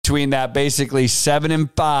between that basically 7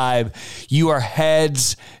 and 5, you are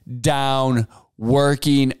heads down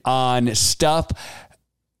working on stuff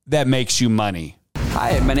that makes you money.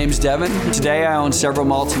 Hi, my name's Devin. Today I own several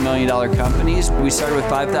multi-million-dollar companies. We started with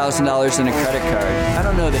 $5,000 in a credit card. I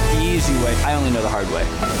don't know the easy way. I only know the hard way.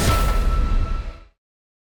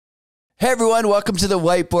 Hey everyone, welcome to the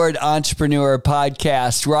Whiteboard Entrepreneur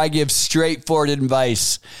Podcast, where I give straightforward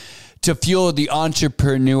advice to fuel the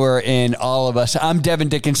entrepreneur in all of us. I'm Devin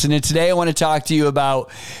Dickinson, and today I want to talk to you about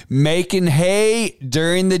making hay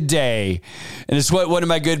during the day. And it's what one of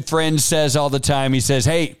my good friends says all the time. He says,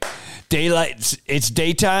 hey, daylight, it's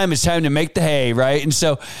daytime, it's time to make the hay, right? And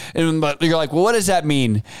so you're like, well, what does that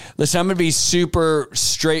mean? Listen, I'm going to be super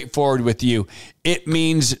straightforward with you. It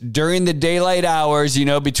means during the daylight hours,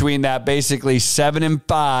 between that basically 7 and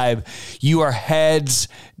 5, you are heads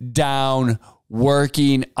down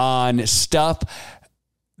working on stuff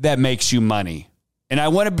that makes you money. And I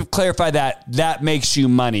want to clarify that makes you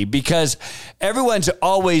money, because everyone's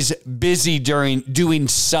always busy doing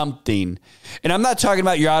something. And I'm not talking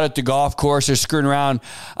about you're out at the golf course or screwing around.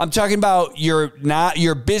 I'm talking about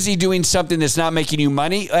you're busy doing something that's not making you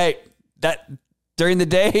money. Hey, that during the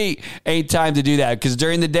day ain't time to do that, because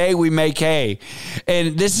during the day we make hay.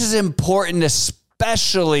 And this is important,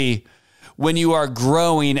 especially when you are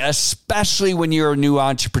growing, especially when you're a new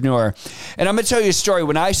entrepreneur. And I'm going to tell you a story.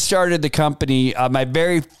 When I started the company, my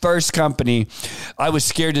very first company, I was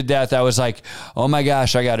scared to death. I was like, oh my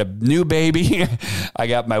gosh, I got a new baby. I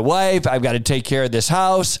got my wife. I've got to take care of this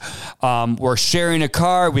house. We're sharing a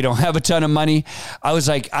car. We don't have a ton of money. I was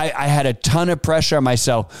like, I had a ton of pressure on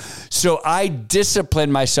myself. So I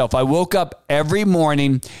disciplined myself. I woke up every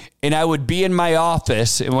morning and I would be in my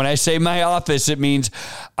office. And when I say my office, it means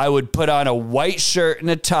I would put on a white shirt and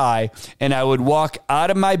a tie, and I would walk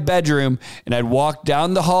out of my bedroom and I'd walk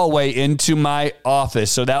down the hallway into my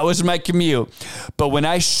office. So that was my commute. But when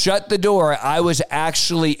I shut the door, I was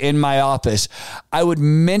actually in my office. I would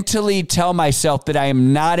mentally tell myself that I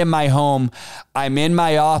am not in my home. I'm in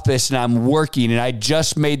my office and I'm working, and I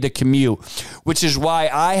just made the commute, which is why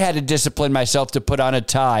I had to discipline myself to put on a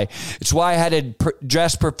tie. It's why I had to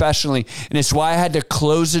dress professionally, and it's why I had to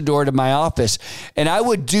close the door to my office. And I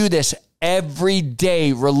would do this every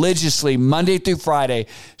day religiously, Monday through Friday,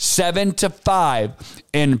 7 to 5.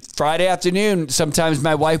 And Friday afternoon, sometimes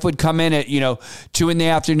my wife would come in at, 2 in the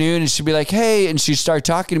afternoon, and she'd be like, hey, and she'd start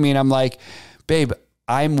talking to me, and I'm like, babe,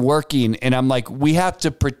 I'm working. And I'm like, we have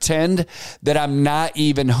to pretend that I'm not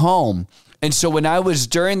even home. And so when I was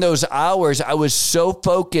during those hours, I was so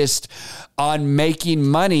focused on making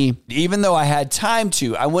money, even though I had time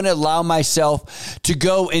to. I wouldn't allow myself to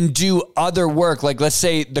go and do other work. Like, let's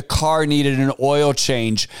say the car needed an oil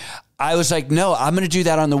change. I was like, no, I'm going to do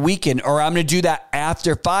that on the weekend, or I'm going to do that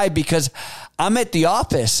after 5, because I'm at the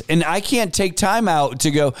office and I can't take time out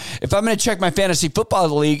to go. If I'm going to check my fantasy football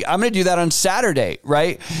league, I'm going to do that on Saturday,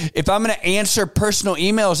 right? If I'm going to answer personal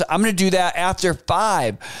emails, I'm going to do that after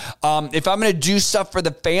 5. If I'm going to do stuff for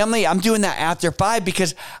the family, I'm doing that after 5,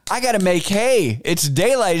 because I got to make hay. It's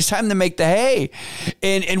daylight. It's time to make the hay.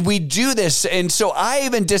 And we do this. And so I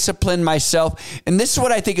even disciplined myself. And this is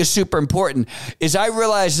what I think is super important, is I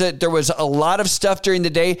realized that there was a lot of stuff during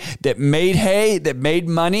the day that made hay, that made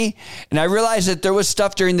money. And I realized that there was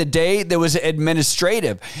stuff during the day that was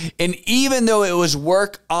administrative. And even though it was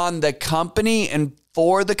work on the company and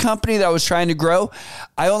for the company that I was trying to grow,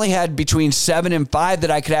 I only had between 7 and 5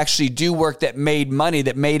 that I could actually do work that made money,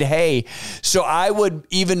 that made hay. So I would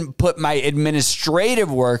even put my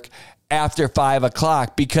administrative work after 5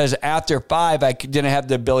 o'clock, because after 5, I didn't have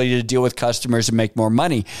the ability to deal with customers and make more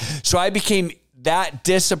money. So I became that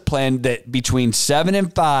disciplined that between 7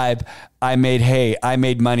 and 5, I made hay, I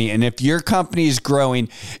made money. And if your company is growing,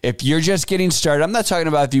 if you're just getting started, I'm not talking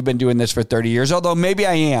about if you've been doing this for 30 years, although maybe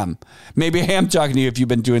I am. Maybe I am talking to you if you've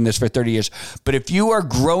been doing this for 30 years. But if you are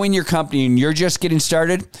growing your company and you're just getting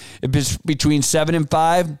started, if it's between 7 and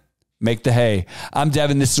 5, make the hay. I'm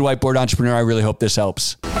Devin. This is Whiteboard Entrepreneur. I really hope this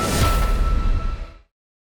helps.